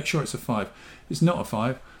with that. Make sure it's a 5. If it's not a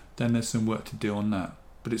 5, then there's some work to do on that.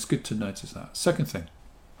 But it's good to notice that. Second thing,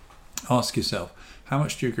 ask yourself, how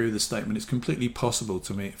much do you agree with the statement? It's completely possible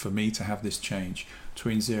for me to have this change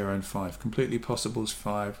between 0 and 5. Completely possible is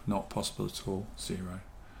 5, not possible at all, 0.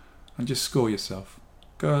 And just score yourself.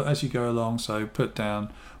 Go as you go along. So put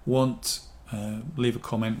down want, leave a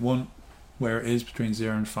comment, want where it is between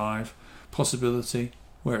 0 and 5, possibility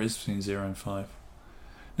where it is between 0 and 5.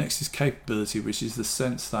 Next is capability, which is the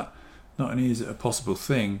sense that not only is it a possible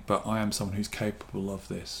thing, but I am someone who's capable of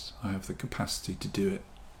this. I have the capacity to do it.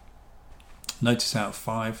 Notice out of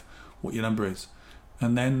 5 what your number is.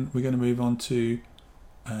 And then we're going to move on to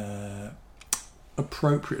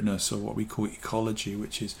appropriateness, or what we call ecology,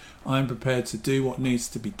 which is I'm prepared to do what needs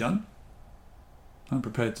to be done. I'm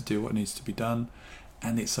prepared to do what needs to be done.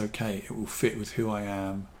 and it's okay. It will fit with who I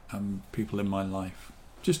am and people in my life.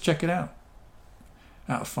 Just check it out.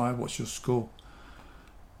 Out of 5, what's your score?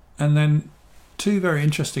 And then 2 very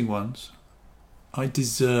interesting ones. I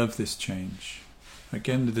deserve this change.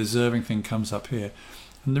 Again, the deserving thing comes up here.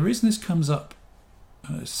 And the reason this comes up,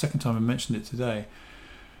 the second time I mentioned it today,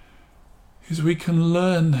 is we can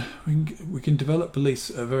learn, we can develop beliefs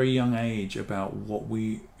at a very young age about what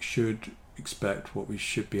we should expect, what we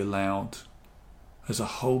should be allowed. There's a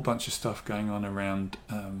whole bunch of stuff going on around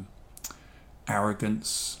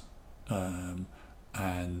arrogance and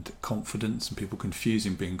confidence, and people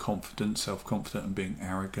confusing being confident, self-confident, and being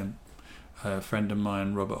arrogant. A friend of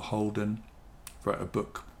mine, Robert Holden, wrote a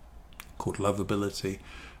book called Lovability,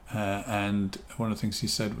 and one of the things he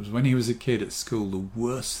said was when he was a kid at school, the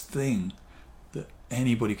worst thing that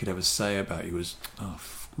anybody could ever say about you was,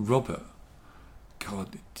 Robert,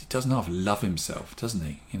 God, he doesn't half love himself, doesn't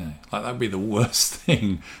he? You know, like that'd be the worst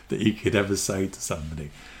thing that you could ever say to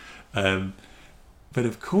somebody. But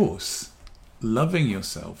of course, loving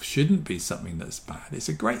yourself shouldn't be something that's bad. It's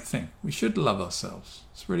a great thing. We should love ourselves.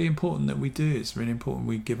 It's really important that we do. It's really important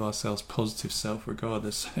we give ourselves positive self-regard.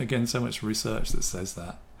 There's, again, so much research that says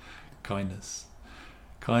that. Kindness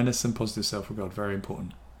and positive self-regard, very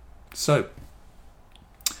important. So,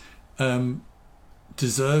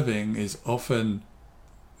 deserving is often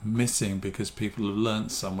missing because people have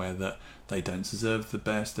learnt somewhere that they don't deserve the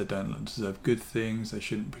best, they don't deserve good things, they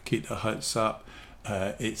shouldn't keep their hopes up.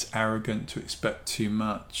 It's arrogant to expect too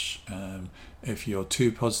much. If you're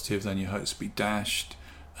too positive, then your hopes will be dashed.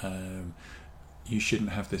 You shouldn't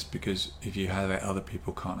have this because if you have it, other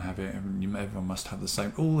people can't have it, and everyone must have the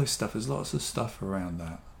same. All this stuff, there's lots of stuff around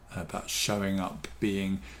that about showing up,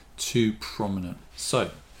 being too prominent. So,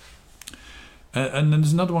 and then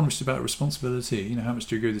there's another one which is about responsibility. You know, how much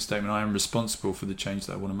do you agree with the statement, I am responsible for the change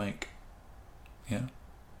that I want to make? Yeah.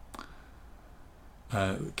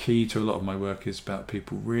 Key to a lot of my work is about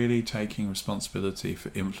people really taking responsibility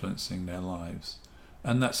for influencing their lives.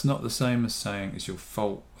 And that's not the same as saying it's your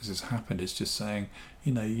fault this has happened. It's just saying,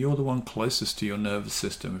 you know, you're the one closest to your nervous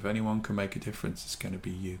system. If anyone can make a difference, it's going to be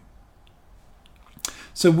you.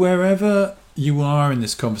 So wherever you are in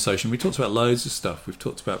this conversation, we talked about loads of stuff. We've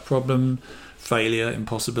talked about problem, failure,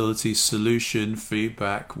 impossibility, solution,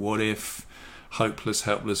 feedback, what if, hopeless,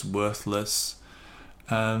 helpless, worthless,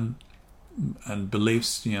 and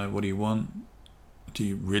beliefs. You know, what do you want? Do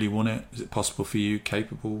you really want it? Is it possible for you?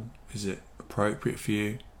 Capable? Is it appropriate for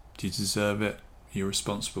you? Do you deserve it? You're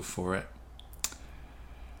responsible for it.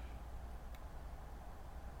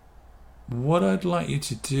 What I'd like you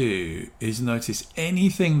to do is notice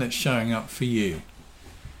anything that's showing up for you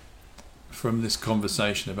from this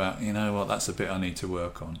conversation about, you know what, that's a bit I need to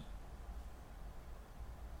work on.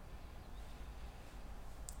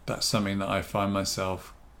 That's something that I find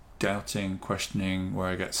myself doubting, questioning, where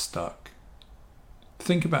I get stuck.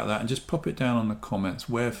 Think about that and just pop it down on the comments.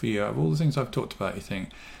 Where for you, out of all the things I've talked about, you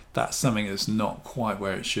think that's something that's not quite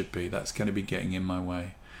where it should be. That's going to be getting in my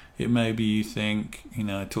way. It may be you think, you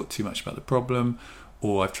know, I talk too much about the problem,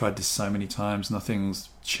 or I've tried this so many times, nothing's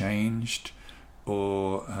changed,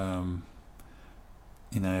 or,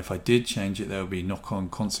 you know, if I did change it, there would be knock-on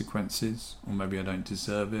consequences, or maybe I don't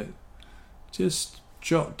deserve it. Just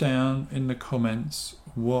jot down in the comments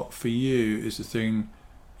what for you is the thing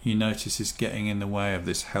you notice is getting in the way of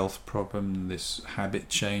this health problem, this habit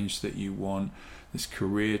change that you want, this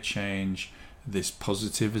career change, this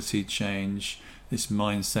positivity change, this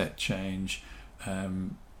mindset change,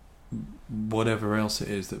 whatever else it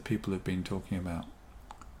is that people have been talking about.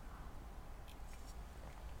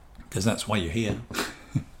 Because that's why you're here.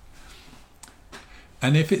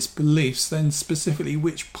 And if it's beliefs, then specifically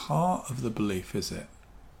which part of the belief is it?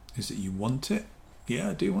 Is it you want it? Yeah,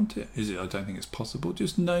 I do want it. Is it I don't think it's possible?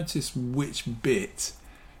 Just notice which bit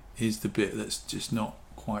is the bit that's just not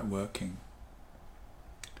quite working.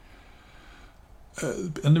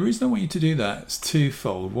 And the reason I want you to do that is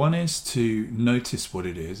twofold. One is to notice what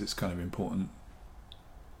it is. It's kind of important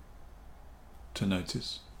to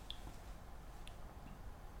notice.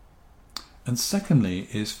 And secondly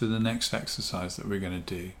is for the next exercise that we're going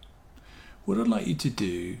to do. What I'd like you to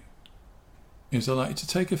do is I'd like you to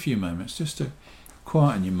take a few moments just to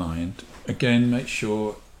quieten your mind. Again, make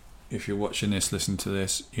sure if you're watching this, listen to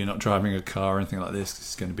this, you're not driving a car or anything like this.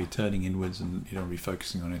 It's going to be turning inwards and you don't want to be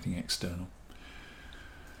focusing on anything external.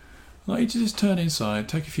 I'd like you to just turn inside,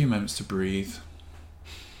 take a few moments to breathe.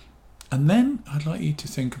 And then I'd like you to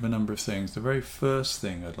think of a number of things. The very first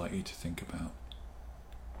thing I'd like you to think about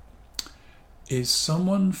is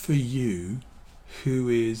someone for you who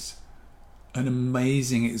is an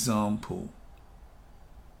amazing example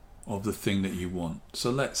of the thing that you want. So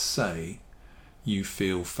let's say you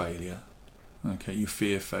feel failure. Okay, you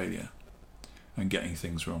fear failure and getting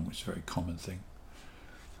things wrong, which is a very common thing.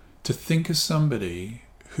 To think of somebody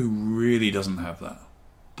who really doesn't have that.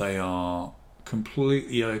 They are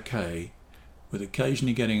completely okay with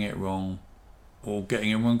occasionally getting it wrong, or getting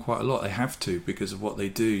it wrong quite a lot. They have to, because of what they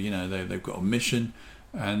do. You know, they've got a mission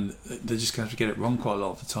and they're just going to get it wrong quite a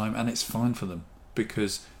lot of the time, and it's fine for them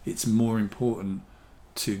because it's more important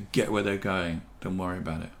to get where they're going than worry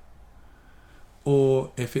about it.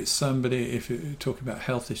 Or if it's somebody, if you're talking about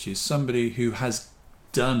health issues, somebody who has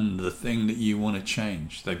done the thing that you want to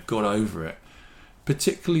change, they've got over it,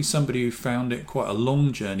 particularly somebody who found it quite a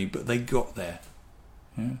long journey, but they got there.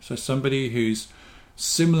 Yeah? So somebody who's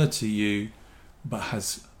similar to you but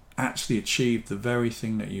has actually achieved the very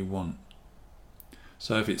thing that you want.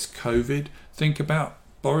 So if it's COVID, think about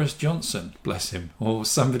Boris Johnson, bless him, or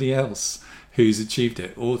somebody else who's achieved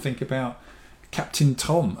it. Or think about Captain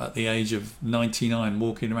Tom at the age of 99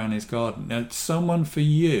 walking around his garden. Now, someone for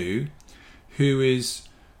you who is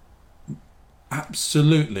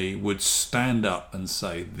absolutely would stand up and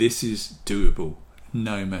say, this is doable,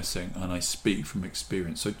 no messing, and I speak from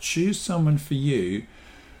experience. So choose someone for you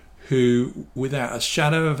who, without a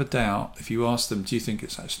shadow of a doubt, if you ask them, do you think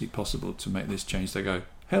it's actually possible to make this change? They go,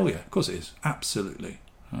 hell yeah, of course it is, absolutely.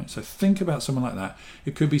 Right? So think about someone like that.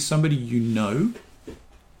 It could be somebody you know,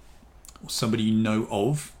 or somebody you know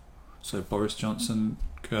of. So Boris Johnson,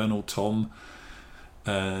 Colonel Tom,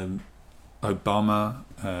 Obama,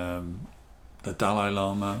 the Dalai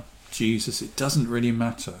Lama, Jesus. It doesn't really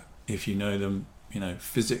matter if you know them,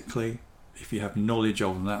 physically. If you have knowledge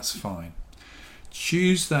of them, that's fine.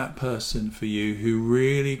 Choose that person for you who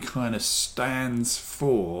really kind of stands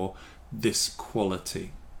for this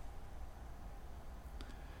quality.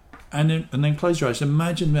 And then close your eyes.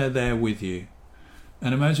 Imagine they're there with you.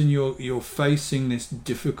 And imagine you're facing this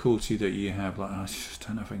difficulty that you have. Like, I just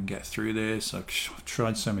don't know if I can get through this. I've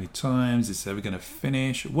tried so many times. Is it ever going to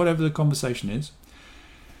finish? Whatever the conversation is.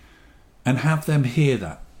 And have them hear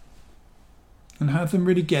that. And have them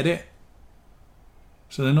really get it.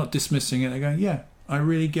 So they're not dismissing it. They're going, yeah, I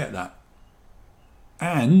really get that.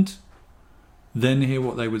 And then hear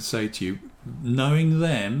what they would say to you. Knowing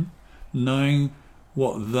them, knowing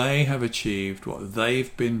what they have achieved, what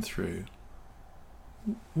they've been through,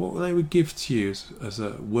 what they would give to you as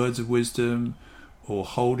words of wisdom, or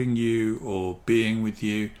holding you, or being with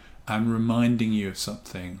you, and reminding you of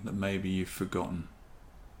something that maybe you've forgotten.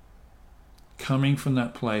 Coming from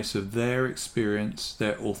that place of their experience,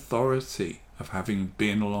 their authority of having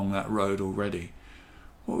been along that road already,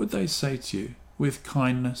 what would they say to you? With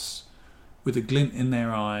kindness, with a glint in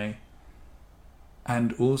their eye,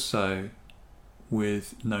 and also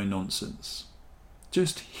with no nonsense.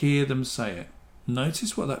 Just hear them say it.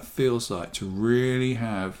 Notice what that feels like to really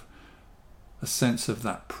have a sense of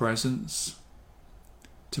that presence,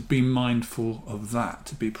 to be mindful of that,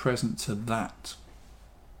 to be present to that.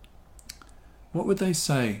 What would they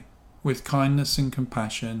say with kindness and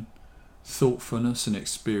compassion, thoughtfulness and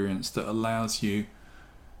experience that allows you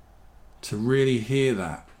to really hear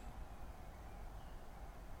that?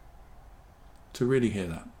 To really hear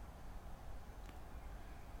that.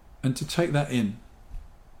 And to take that in.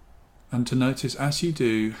 And to notice, as you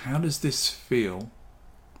do, how does this feel?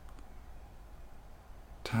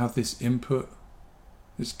 To have this input,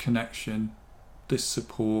 this connection, this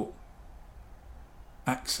support,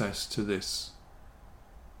 access to this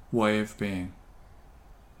way of being.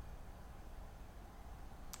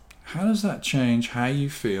 How does that change how you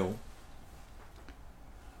feel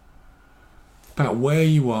about where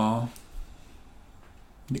you are,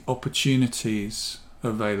 the opportunities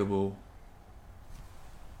available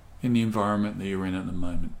in the environment that you're in at the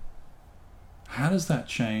moment? How does that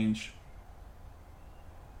change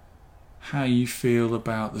how you feel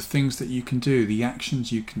about the things that you can do, the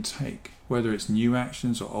actions you can take, whether it's new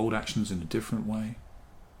actions or old actions in a different way?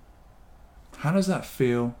 How does that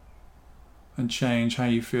feel and change how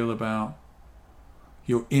you feel about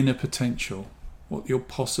your inner potential, what you're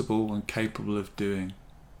possible and capable of doing?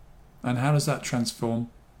 And how does that transform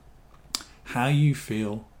how you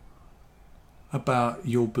feel about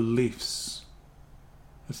your beliefs,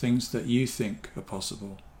 the things that you think are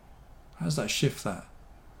possible? How does that shift that?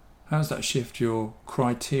 How does that shift your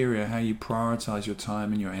criteria, how you prioritize your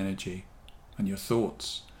time and your energy and your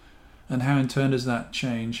thoughts? And how in turn does that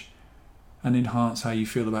change and enhance how you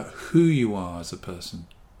feel about who you are as a person?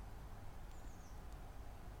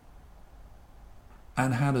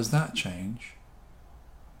 And how does that change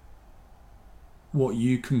what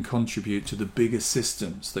you can contribute to the bigger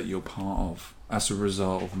systems that you're part of as a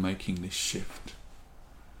result of making this shift?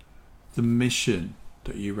 the mission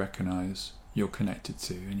that you recognize you're connected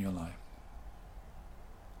to in your life.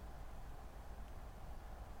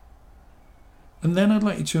 And then I'd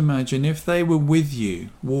like you to imagine if they were with you,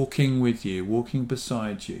 walking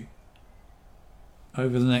beside you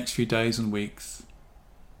over the next few days and weeks,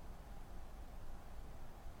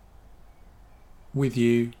 with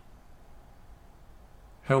you,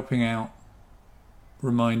 helping out,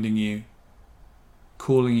 reminding you,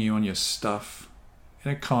 calling you on your stuff in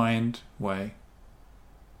a kind way,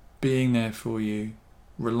 being there for you,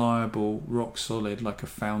 reliable, rock solid, like a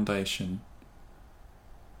foundation,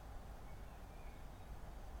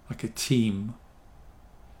 like a team,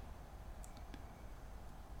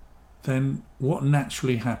 then what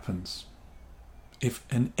naturally happens if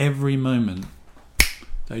in every moment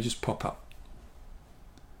they just pop up,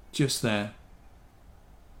 just there,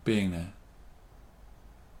 being there?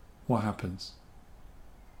 What happens?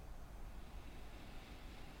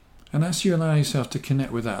 And as you allow yourself to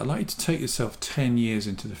connect with that, I'd like you to take yourself 10 years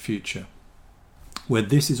into the future, where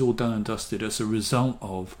this is all done and dusted as a result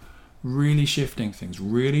of really shifting things,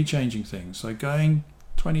 really changing things. So going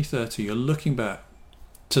 2030, you're looking back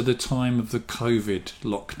to the time of the COVID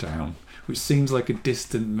lockdown, which seems like a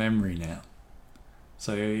distant memory now.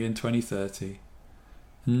 So you're in 2030.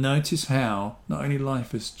 Notice how not only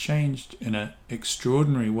life has changed in an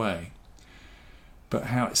extraordinary way, but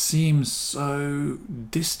how it seems so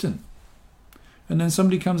distant. And then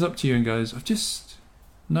somebody comes up to you and goes, I've just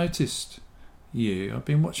noticed you. I've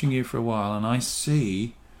been watching you for a while, and I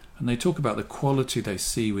see, and they talk about the quality they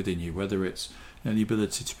see within you, whether it's the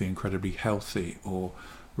ability to be incredibly healthy or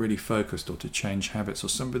really focused or to change habits or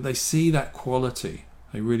something. But they see that quality.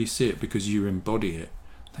 They really see it because you embody it.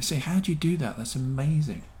 They say, how do you do that? That's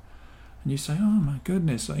amazing. And you say, oh my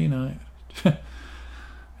goodness,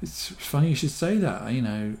 it's funny you should say that.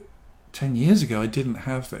 10 years ago I didn't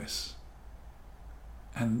have this.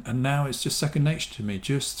 And now it's just second nature to me,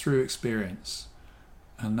 just through experience.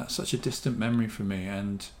 And that's such a distant memory for me.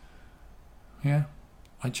 And yeah,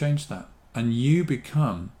 I changed that. And you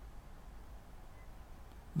become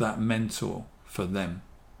that mentor for them.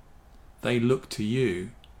 They look to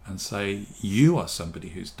you and say, you are somebody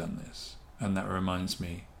who's done this. And that reminds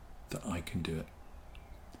me that I can do it.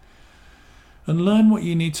 And learn what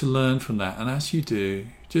you need to learn from that. And as you do,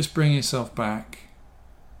 just bring yourself back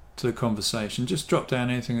to the conversation. Just drop down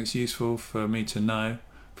anything that's useful for me to know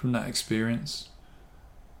from that experience.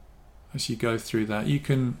 As you go through that, you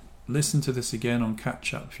can listen to this again on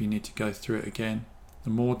catch up if you need to go through it again. The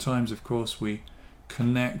more times, of course, we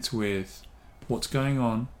connect with what's going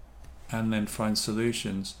on and then find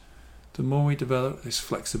solutions, the more we develop this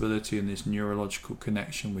flexibility and this neurological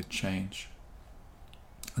connection with change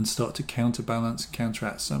and start to counterbalance,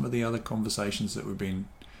 counteract some of the other conversations that we've been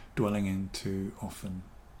dwelling in too often.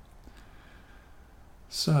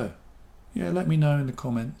 So, let me know in the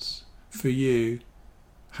comments, for you,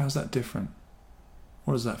 how's that different?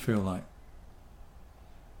 What does that feel like?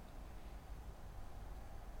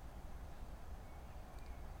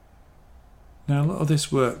 Now, a lot of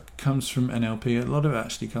this work comes from NLP. A lot of it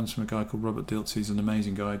actually comes from a guy called Robert Dilts. He's an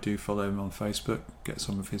amazing guy. I do follow him on Facebook. Get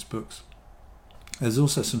some of his books. There's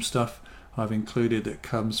also some stuff I've included that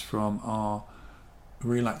comes from our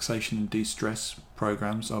relaxation and de-stress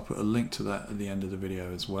programs. I'll put a link to that at the end of the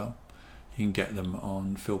video as well. You can get them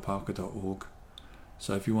on philparker.org.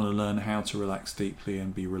 So if you want to learn how to relax deeply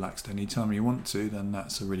and be relaxed anytime you want to, then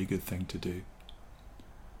that's a really good thing to do.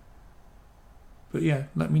 But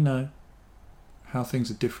let me know how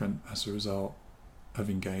things are different as a result of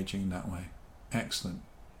engaging that way. Excellent.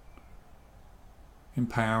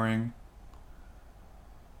 Empowering.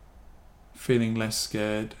 Feeling less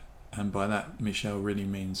scared. And by that, Michelle really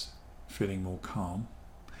means feeling more calm.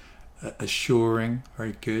 Assuring.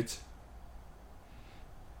 Very good.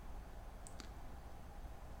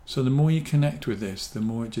 So the more you connect with this, the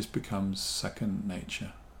more it just becomes second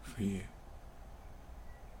nature for you.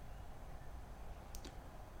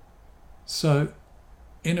 So,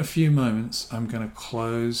 in a few moments, I'm going to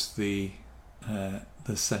close the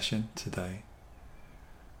session today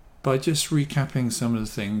by just recapping some of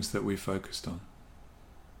the things that we focused on.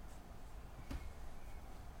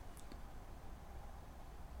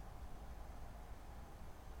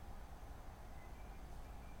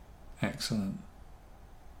 Excellent.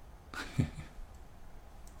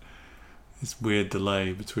 This weird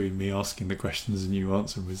delay between me asking the questions and you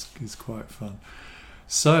answering is quite fun.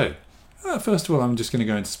 So, first of all, I'm just going to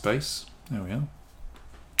go into space. There we are.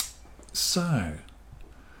 So,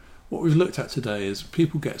 what we've looked at today is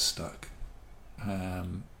people get stuck.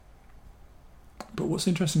 But what's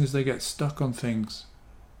interesting is they get stuck on things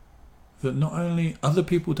that not only other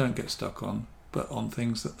people don't get stuck on, but on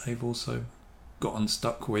things that they've also gotten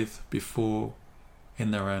stuck with before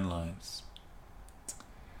in their own lives.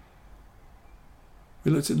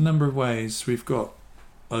 We looked at a number of ways. We've got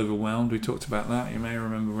overwhelmed, we talked about that, you may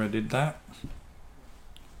remember where I did that.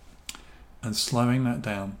 And slowing that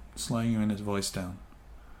down, slowing your inner voice down.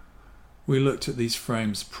 We looked at these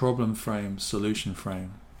frames: problem frame, solution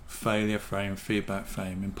frame, failure frame, feedback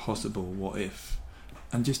frame, impossible, what if.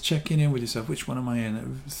 And just checking in with yourself, which one am I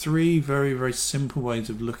in? 3 very, very simple ways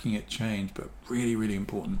of looking at change, but really, really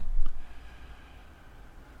important.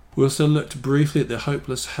 We also looked briefly at the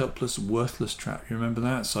hopeless, helpless, worthless trap. You remember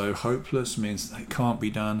that? So hopeless means it can't be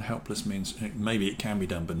done. Helpless means maybe it can be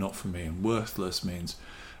done, but not for me. And worthless means,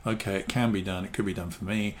 okay, it can be done. It could be done for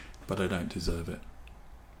me, but I don't deserve it.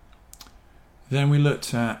 Then we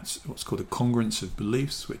looked at what's called a congruence of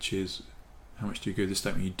beliefs, which is how much do you agree with the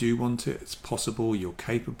statement? You do want it. It's possible. You're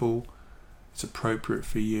capable. It's appropriate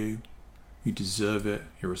for you. You deserve it.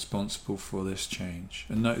 You're responsible for this change.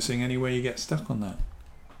 And noticing anywhere you get stuck on that.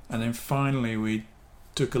 And then finally, we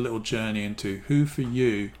took a little journey into who for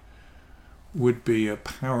you would be a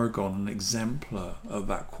paragon, an exemplar of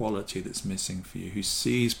that quality that's missing for you, who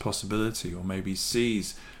sees possibility or maybe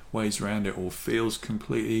sees ways around it or feels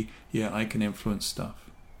completely, yeah, I can influence stuff.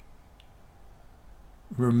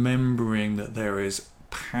 Remembering that there is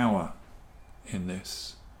power in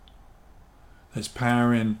this. There's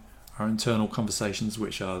power in our internal conversations,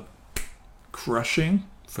 which are crushing,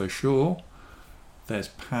 for sure. There's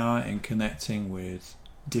power in connecting with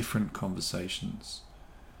different conversations.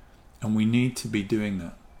 And we need to be doing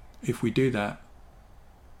that. If we do that,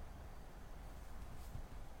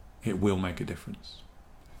 it will make a difference.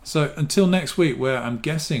 So until next week, where I'm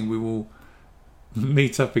guessing we will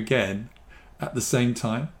meet up again at the same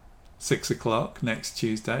time, 6 o'clock next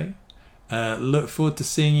Tuesday. Look forward to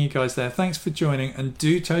seeing you guys there. Thanks for joining, and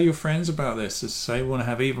do tell your friends about this. As I say, we want to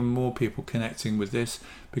have even more people connecting with this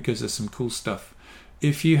because there's some cool stuff.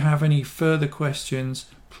 If you have any further questions,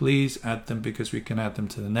 please add them, because we can add them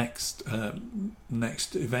to the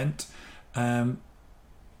next event.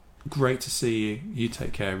 Great to see you. You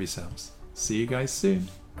take care of yourselves. See you guys soon.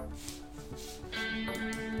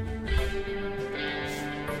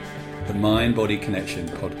 The Mind Body Connection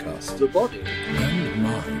podcast. The body and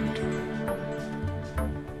mind.